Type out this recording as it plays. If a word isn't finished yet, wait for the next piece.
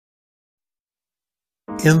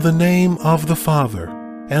In the name of the Father,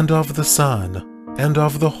 and of the Son, and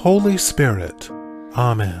of the Holy Spirit.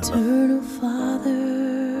 Amen. Eternal Father,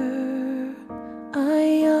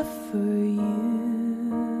 I offer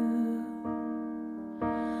you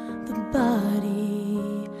the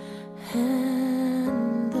body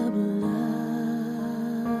and the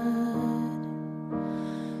blood,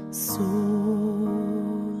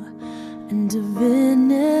 soul and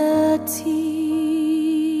divinity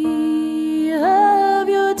of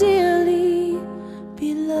your dearly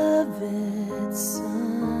beloved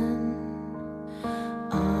Son,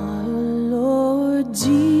 our Lord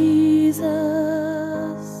Jesus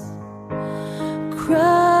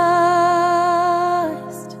Christ,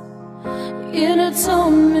 in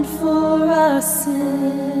atonement for our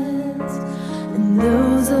sins and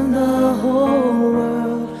those of the whole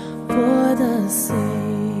world, for the sake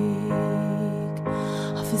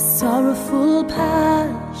of his sorrowful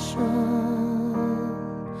passion.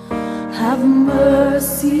 Have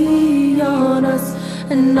mercy on us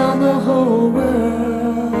and on the whole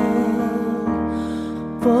world,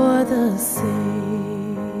 for the sake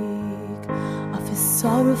of his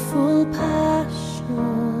sorrowful passion.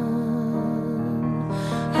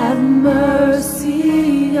 Have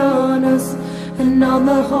mercy on us and on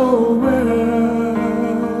the whole world,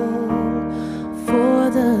 for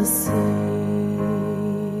the sake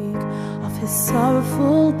of his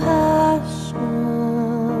sorrowful passion.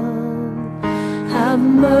 Have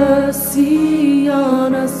mercy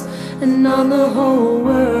on us and on the whole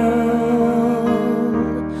world,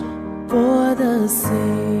 for the sake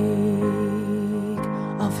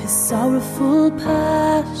of his sorrowful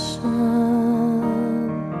passion.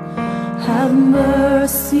 Have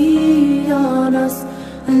mercy on us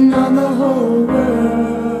and on the whole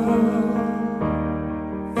world,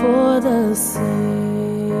 for the sake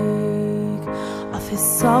of his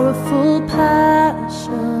sorrowful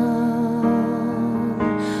passion.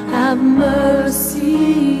 Have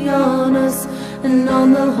mercy on us and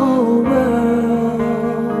on the whole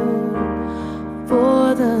world,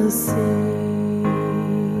 for the sake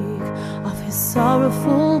of his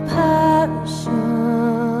sorrowful passion.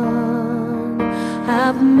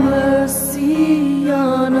 Have mercy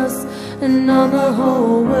on us and on the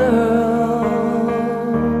whole world,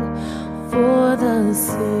 for the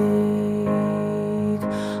sake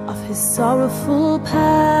of his sorrowful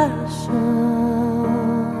passion.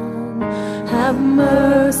 Have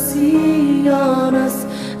mercy on us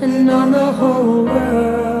and on the whole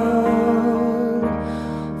world,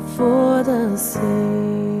 for the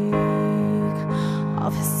sake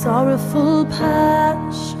of his sorrowful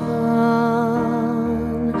passion.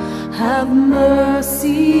 Have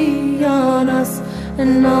mercy on us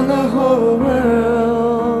and on the whole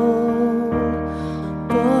world,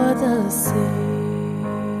 for the sake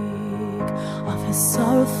of his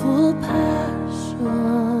sorrowful passion.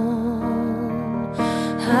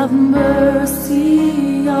 Have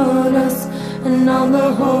mercy on us and on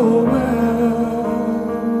the whole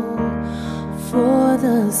world, for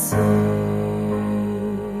the sake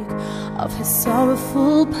of his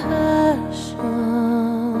sorrowful passion.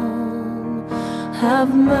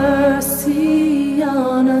 Have mercy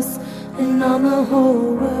on us and on the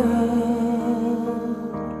whole world.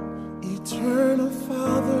 Eternal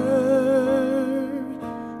Father,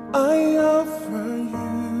 I offer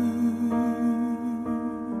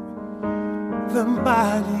the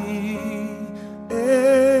body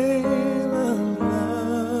and the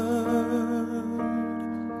blood,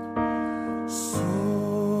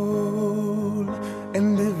 soul and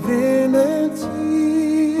divinity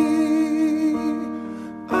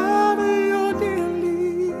of your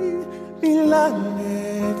dearly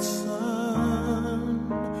beloved Son,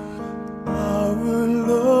 our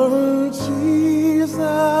Lord Jesus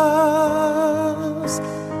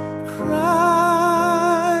Christ,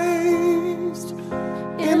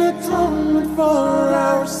 atonement for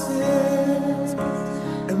our sins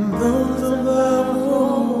and those of the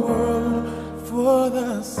whole world, for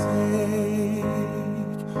the sake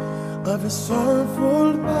of his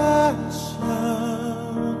sorrowful passion.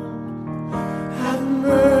 Have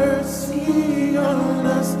mercy on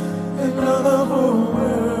us and on the whole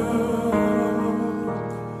world,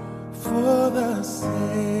 for the sake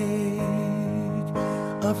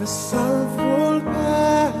of his sorrowful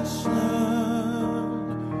passion.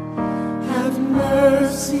 Have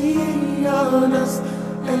mercy on us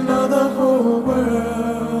and on the whole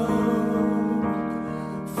world,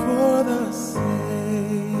 for the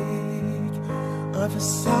sake of his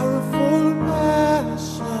sorrowful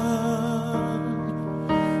passion.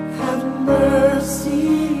 Have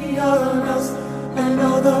mercy on us and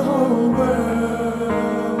on the whole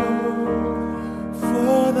world,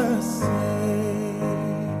 for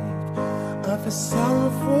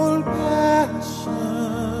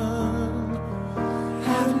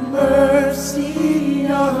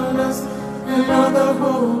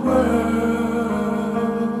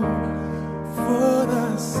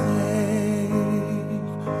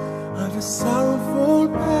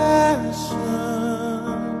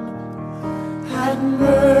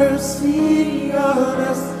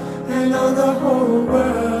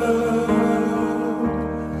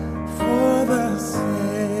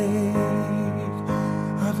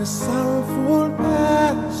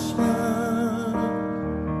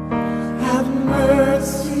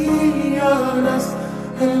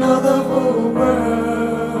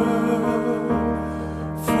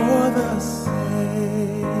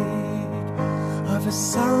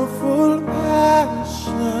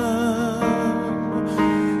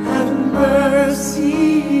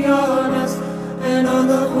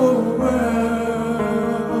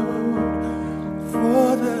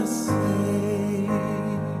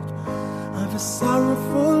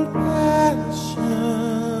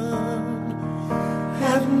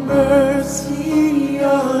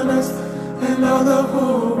of the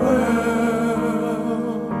whole world,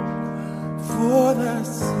 for the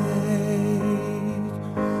sake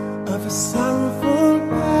of His sorrowful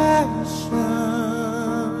passion.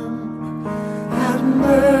 Have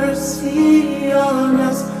mercy on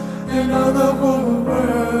us and on the whole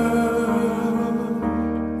world,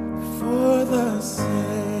 for the sake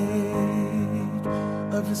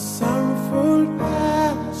of His sorrowful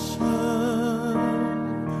passion.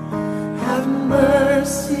 Have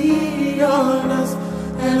mercy on us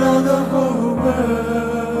and on the whole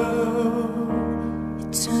world.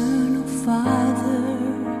 Eternal Father,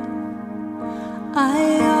 I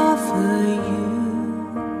offer you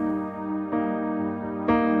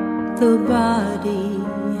the body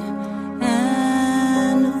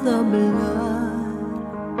and the blood,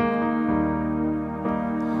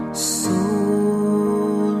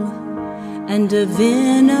 soul and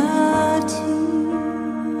divinity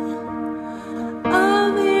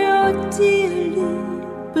of your dearly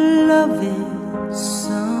beloved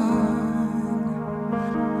Son,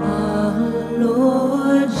 our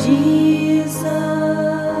Lord Jesus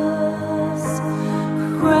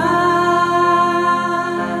Christ,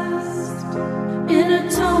 in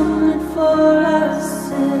atonement for our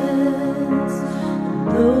sins and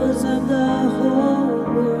those of the whole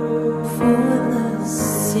world, for the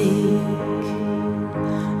sake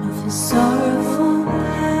of His sorrowful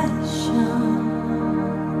passion.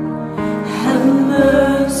 Have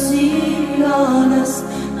mercy on us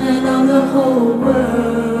and on the whole world,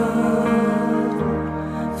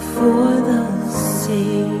 for the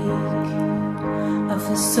sake of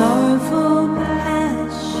His sorrowful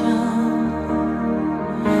passion.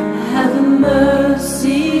 Have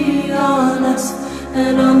mercy on us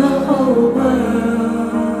and on the whole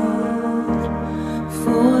world,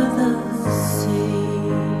 for the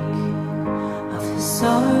sake of His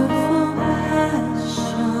sorrowful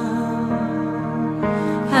passion.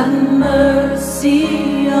 Have mercy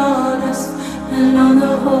on us and on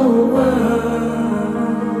the whole world,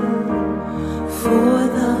 for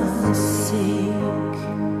the sake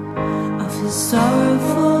of His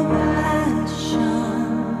sorrowful passion.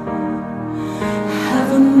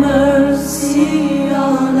 Have mercy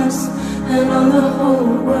on us and on the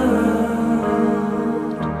whole world,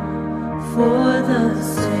 for the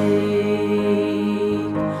sake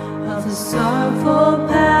of His sorrowful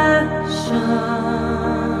passion.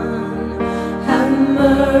 Have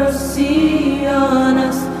mercy on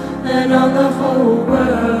us and on the whole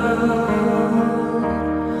world,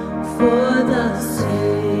 for the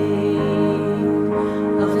sake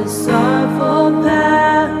of His sorrowful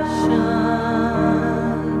passion.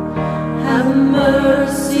 Have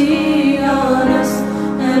mercy on us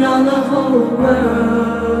and on the whole world,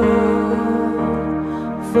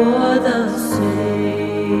 for the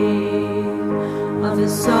sake of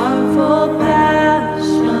His sorrowful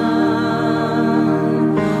passion.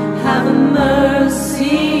 Have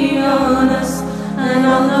mercy on us and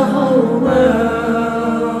on the whole world,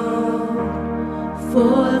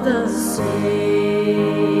 for the sake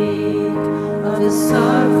of His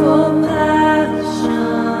sorrowful passion.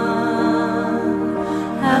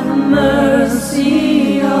 Have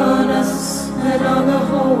mercy on us and on the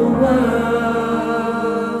whole world,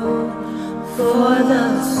 for the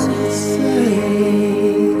sake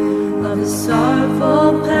of His sorrowful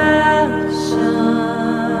passion.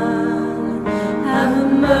 Have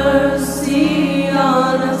mercy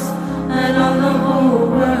on us and on the whole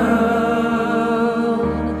world,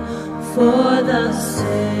 for the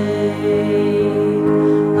sake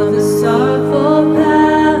of His sorrowful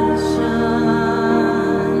passion.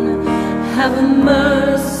 Have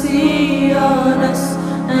mercy on us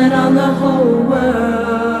and on the whole world.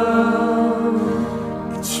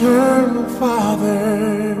 Eternal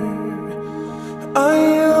Father, I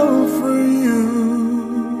offer you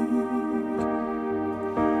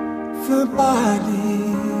the body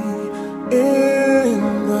and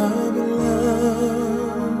the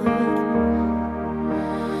blood,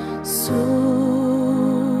 Soul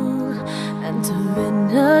and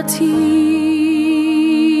divinity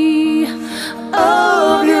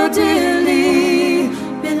of your dearly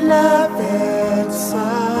beloved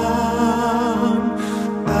Son,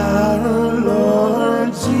 our Lord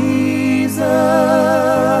Jesus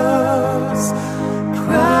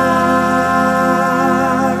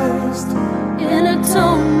Christ, in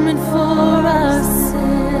atonement for our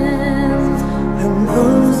sins and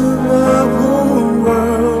those of the whole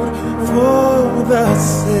world, for the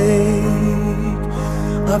sake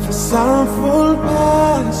of His sorrowful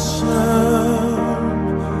passion.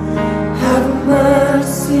 Have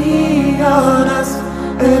mercy on us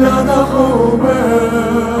and on the whole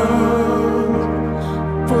world,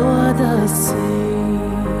 for the sake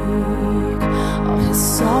of his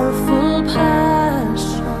sorrowful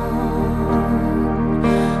passion.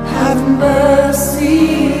 Have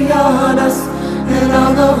mercy on us and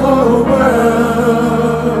on the whole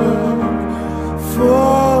world.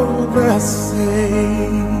 For the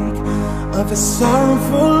sake of his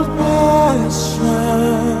sorrowful passion.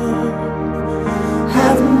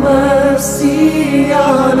 Have mercy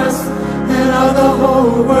on us and on the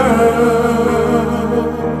whole world.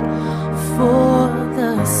 For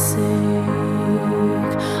the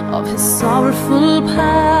sake of his sorrowful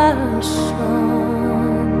passion.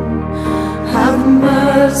 Have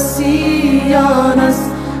mercy on us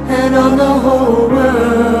and on the whole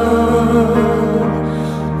world.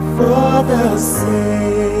 For the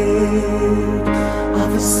sake of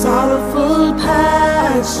his sorrowful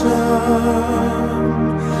passion.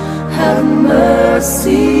 Have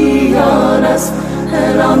mercy on us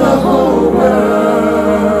and on the whole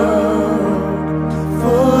world.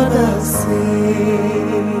 For the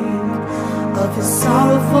sake of his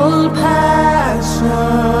sorrowful passion.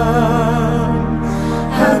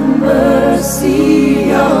 Have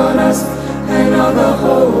mercy on us and on the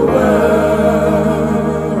whole world.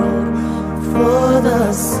 For the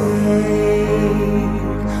sake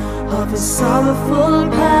of his sorrowful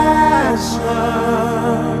passion.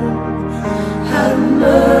 Have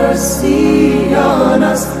mercy on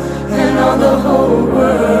us and on the whole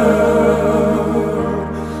world.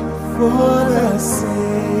 For the sake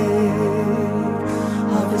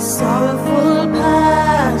of his sorrowful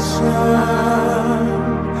passion.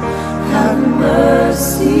 Have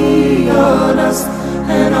mercy on us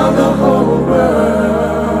and on the whole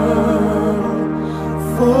world.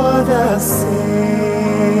 For the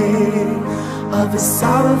sake of his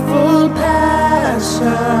sorrowful passion.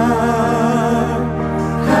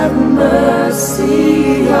 Have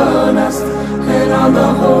mercy on us and on the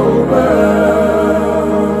whole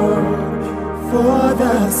world. For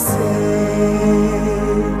the sake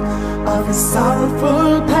of his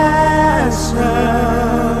sorrowful passion.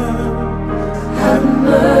 Have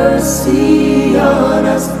mercy on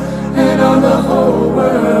us and on the whole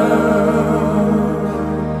world.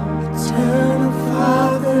 Eternal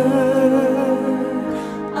Father,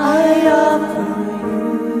 I offer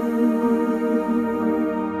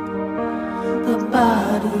the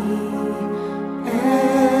body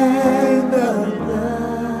and the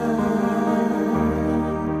blood,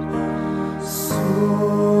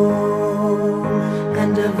 soul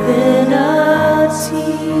And divinity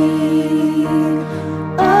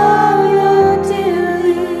of your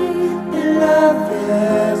dearly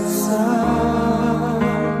beloved Son,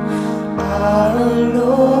 our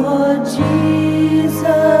Lord Jesus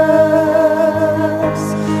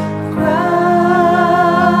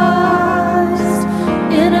Christ,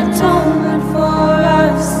 in atonement for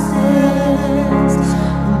our sins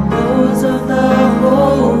and those of the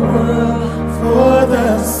whole world. for the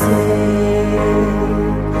sake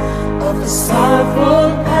of the sorrowful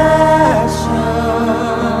passion.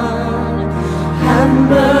 Have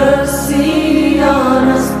mercy on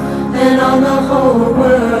us and on the whole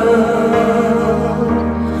world.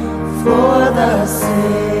 For the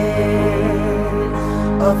sake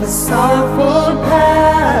of the sorrowful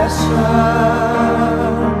passion.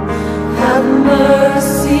 Have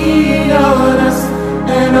mercy on us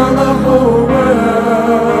and on the whole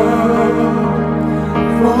world.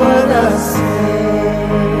 For the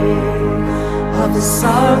sake of the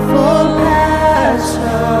sorrowful passion.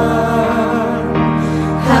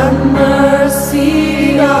 Have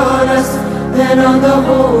mercy on us and on the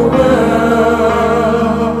whole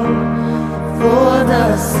world. For the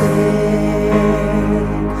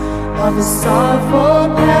sake of the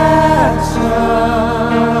sorrowful passion.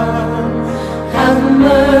 Have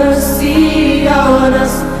mercy on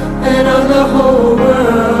us and on the whole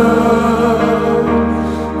world.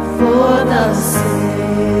 For the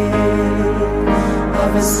sake of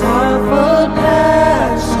the sorrowful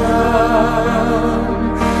passion.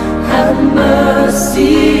 Have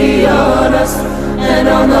mercy on us and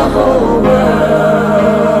on the whole world.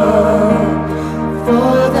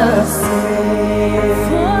 For the sake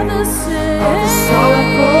For the of the sake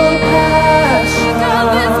sorrowful passion. of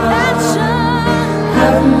his passion.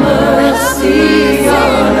 Have mercy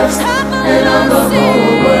on us and on the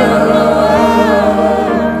whole world.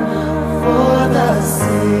 For the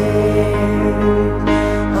sake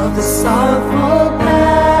of the sorrowful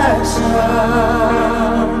passion.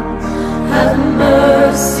 Have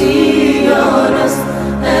mercy on us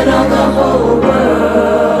and on the whole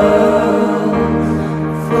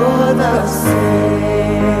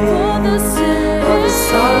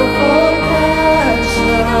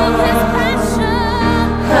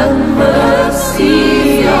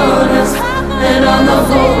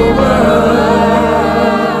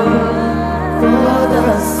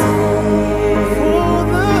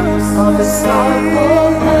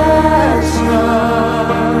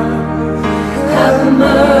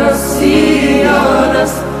mercy on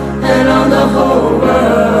us and on the whole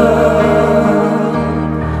world.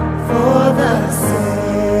 For the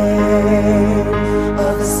sake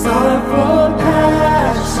of the sorrowful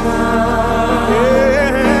passion,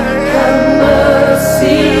 have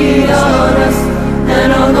mercy on us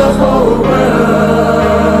and on the whole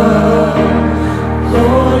world.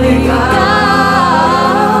 Holy God,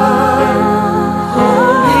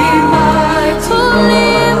 holy mighty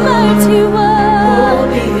one,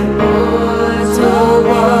 holy immortal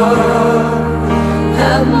one,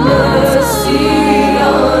 have mercy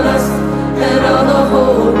on us and on the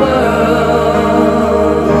whole world.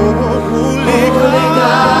 Holy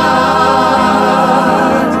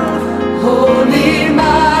God, holy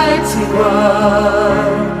mighty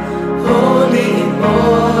one, holy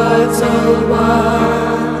immortal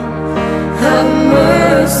one, have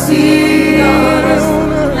mercy on us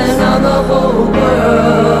and on the whole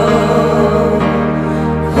world.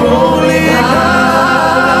 Holy God,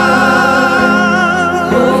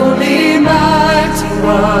 holy mighty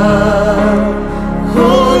one,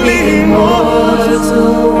 holy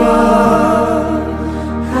immortal one,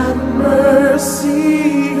 have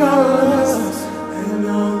mercy on us and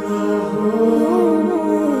on the whole world.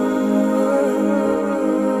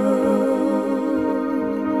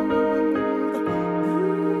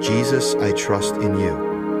 Jesus, I trust in you.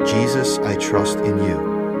 Jesus, I trust in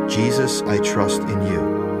you. Jesus, I trust in you.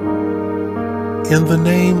 In the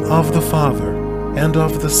name of the Father, and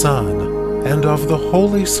of the Son, and of the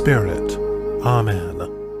Holy Spirit. Amen.